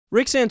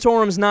Rick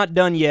Santorum's not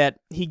done yet.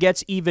 He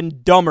gets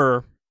even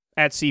dumber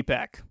at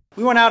CPAC.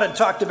 We went out and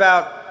talked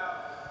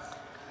about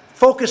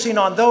focusing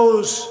on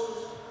those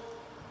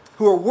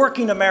who are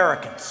working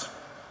Americans.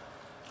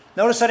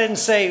 Notice I didn't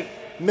say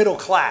middle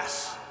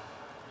class.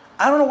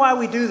 I don't know why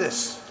we do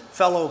this,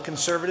 fellow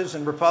conservatives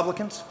and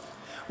Republicans.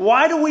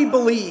 Why do we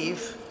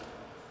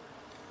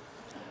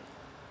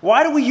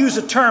use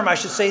a term, I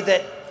should say,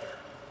 that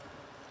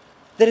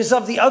is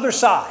of the other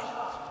side?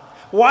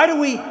 Why do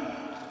we,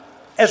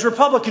 as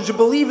Republicans who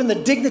believe in the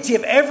dignity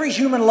of every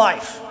human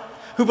life,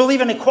 who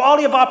believe in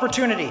equality of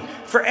opportunity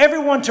for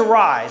everyone to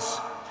rise,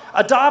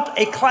 adopt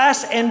a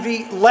class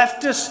envy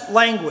leftist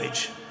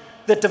language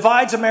that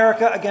divides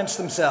America against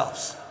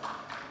themselves?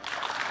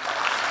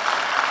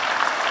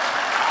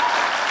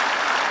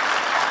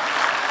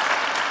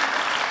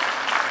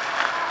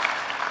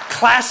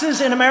 Classes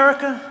in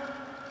America?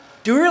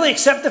 Do we really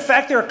accept the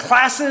fact there are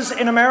classes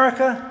in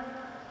America?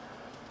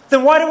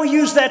 Then why do we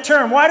use that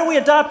term? Why do we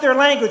adopt their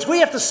language? We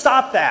have to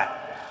stop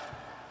that.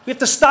 We have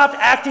to stop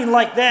acting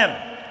like them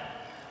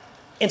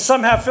and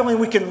somehow feeling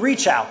we can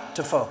reach out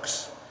to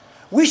folks.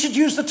 We should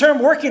use the term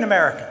working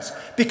Americans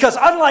because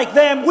unlike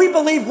them, we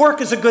believe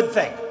work is a good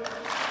thing.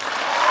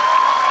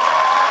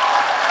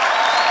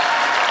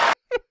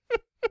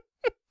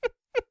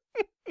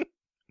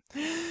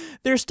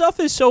 Their stuff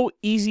is so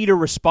easy to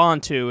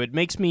respond to, it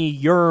makes me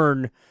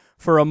yearn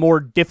for a more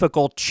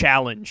difficult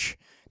challenge.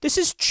 This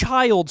is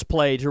child's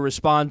play to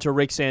respond to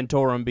Rick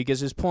Santorum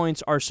because his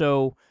points are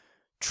so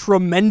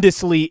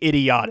tremendously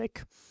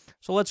idiotic.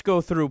 So let's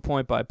go through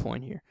point by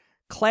point here.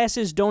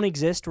 Classes don't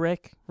exist,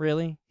 Rick?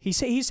 Really? He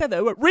said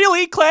that.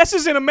 Really?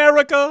 Classes in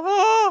America?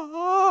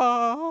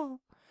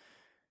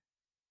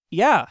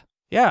 Yeah.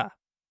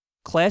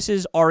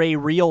 Classes are a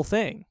real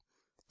thing.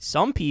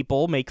 Some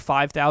people make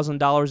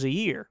 $5,000 a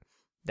year.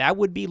 That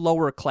would be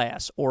lower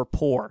class or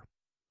poor.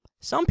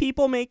 Some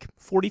people make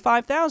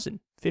 $45,000,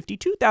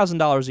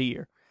 $52,000 a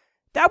year.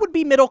 That would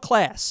be middle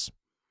class.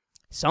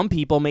 Some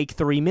people make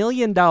 $3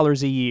 million a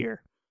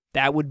year.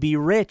 That would be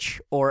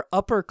rich or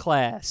upper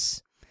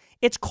class.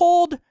 It's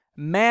called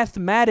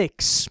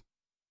mathematics.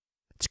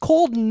 It's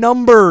called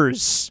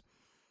numbers.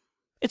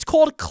 It's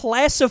called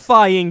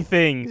classifying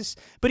things.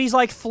 But he's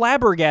like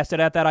flabbergasted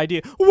at that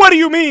idea. What do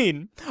you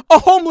mean? A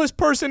homeless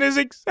person is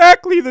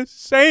exactly the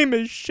same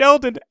as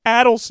Sheldon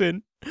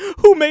Adelson,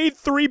 who made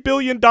 $3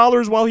 billion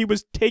while he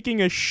was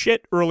taking a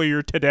shit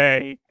earlier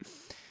today.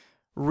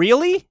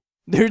 Really?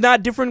 They're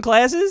not different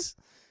classes?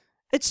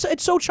 It's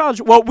so childish.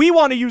 Well, we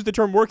want to use the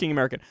term working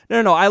American.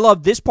 No, I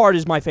love this part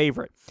is my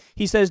favorite.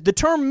 He says, the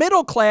term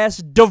middle class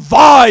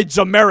divides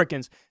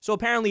Americans. So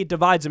apparently it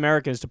divides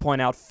Americans to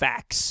point out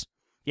facts.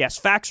 Yes,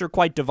 facts are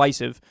quite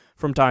divisive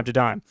from time to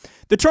time.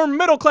 The term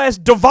middle class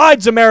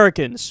divides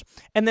Americans.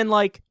 And then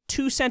like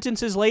 2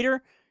 sentences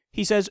later,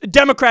 he says,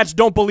 Democrats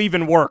don't believe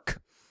in work.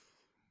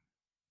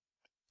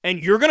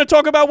 And you're going to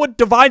talk about what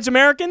divides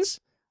Americans?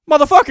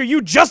 Motherfucker,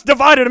 you just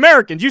divided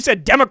Americans. You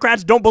said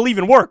Democrats don't believe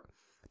in work.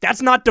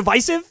 That's not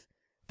divisive?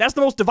 That's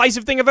the most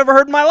divisive thing I've ever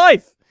heard in my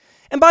life.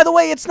 And by the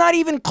way, it's not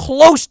even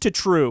close to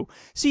true.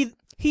 See,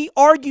 he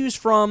argues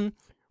from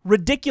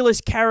ridiculous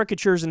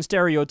caricatures and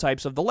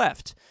stereotypes of the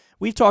left.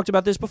 We've talked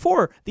about this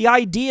before. The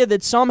idea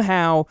that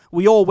somehow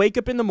we all wake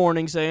up in the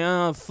morning, say,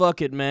 oh,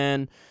 fuck it,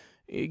 man.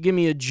 Give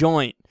me a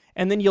joint.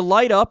 And then you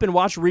light up and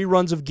watch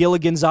reruns of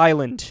Gilligan's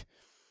Island.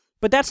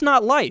 But that's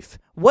not life.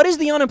 What is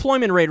the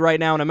unemployment rate right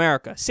now in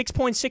America?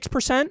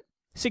 6.6%?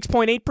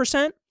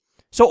 6.8%?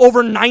 So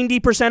over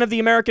 90% of the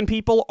American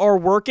people are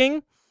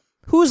working?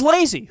 Who's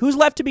lazy? Who's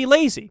left to be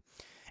lazy?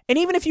 And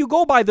even if you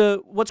go by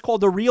what's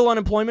called the real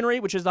unemployment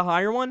rate, which is the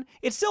higher one,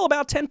 it's still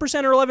about 10%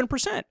 or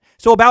 11%.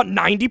 So about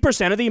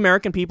 90% of the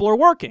American people are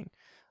working.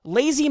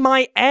 Lazy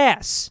my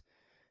ass.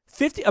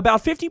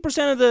 About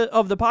 50%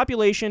 of the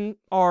population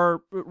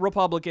are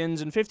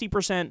Republicans and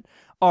 50%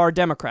 are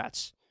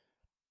Democrats.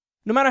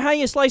 No matter how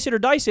you slice it or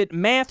dice it,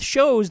 math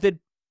shows that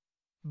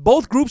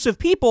both groups of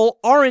people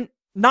aren't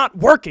not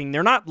working.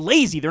 They're not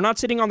lazy. They're not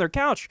sitting on their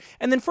couch.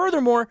 And then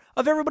furthermore,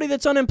 of everybody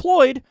that's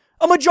unemployed,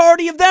 a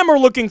majority of them are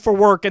looking for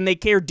work and they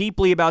care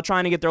deeply about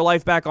trying to get their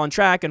life back on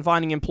track and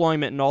finding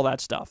employment and all that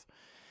stuff.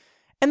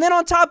 And then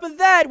on top of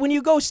that, when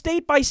you go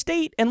state by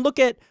state and look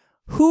at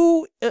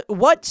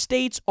what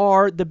states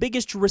are the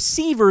biggest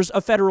receivers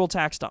of federal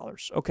tax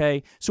dollars,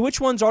 okay? So which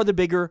ones are the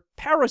bigger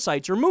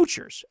parasites or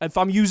moochers, if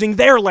I'm using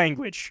their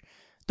language?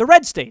 The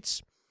red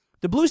states.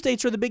 The blue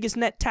states are the biggest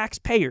net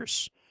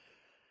taxpayers.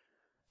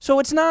 So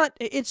it's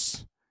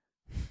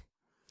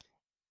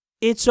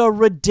a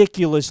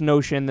ridiculous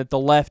notion that the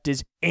left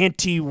is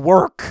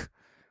anti-work.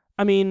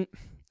 I mean,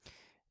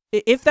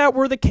 if that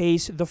were the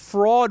case, the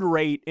fraud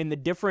rate in the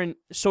different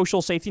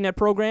social safety net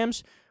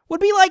programs would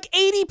be like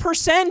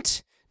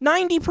 80%,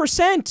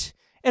 90%.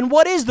 And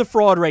what is the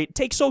fraud rate?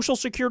 Take Social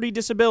Security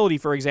Disability,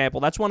 for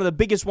example. That's one of the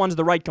biggest ones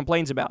the right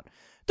complains about.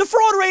 The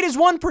fraud rate is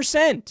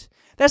 1%.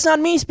 That's not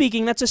me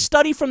speaking. That's a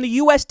study from the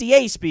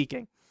USDA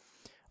speaking.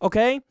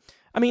 Okay?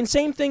 I mean,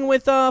 same thing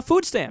with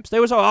food stamps.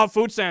 They was,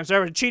 food stamps,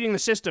 they're cheating the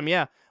system,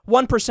 yeah.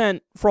 1%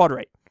 fraud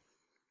rate.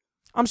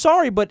 I'm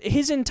sorry, but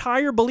his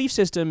entire belief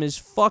system is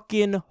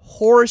fucking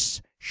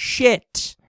horse shit.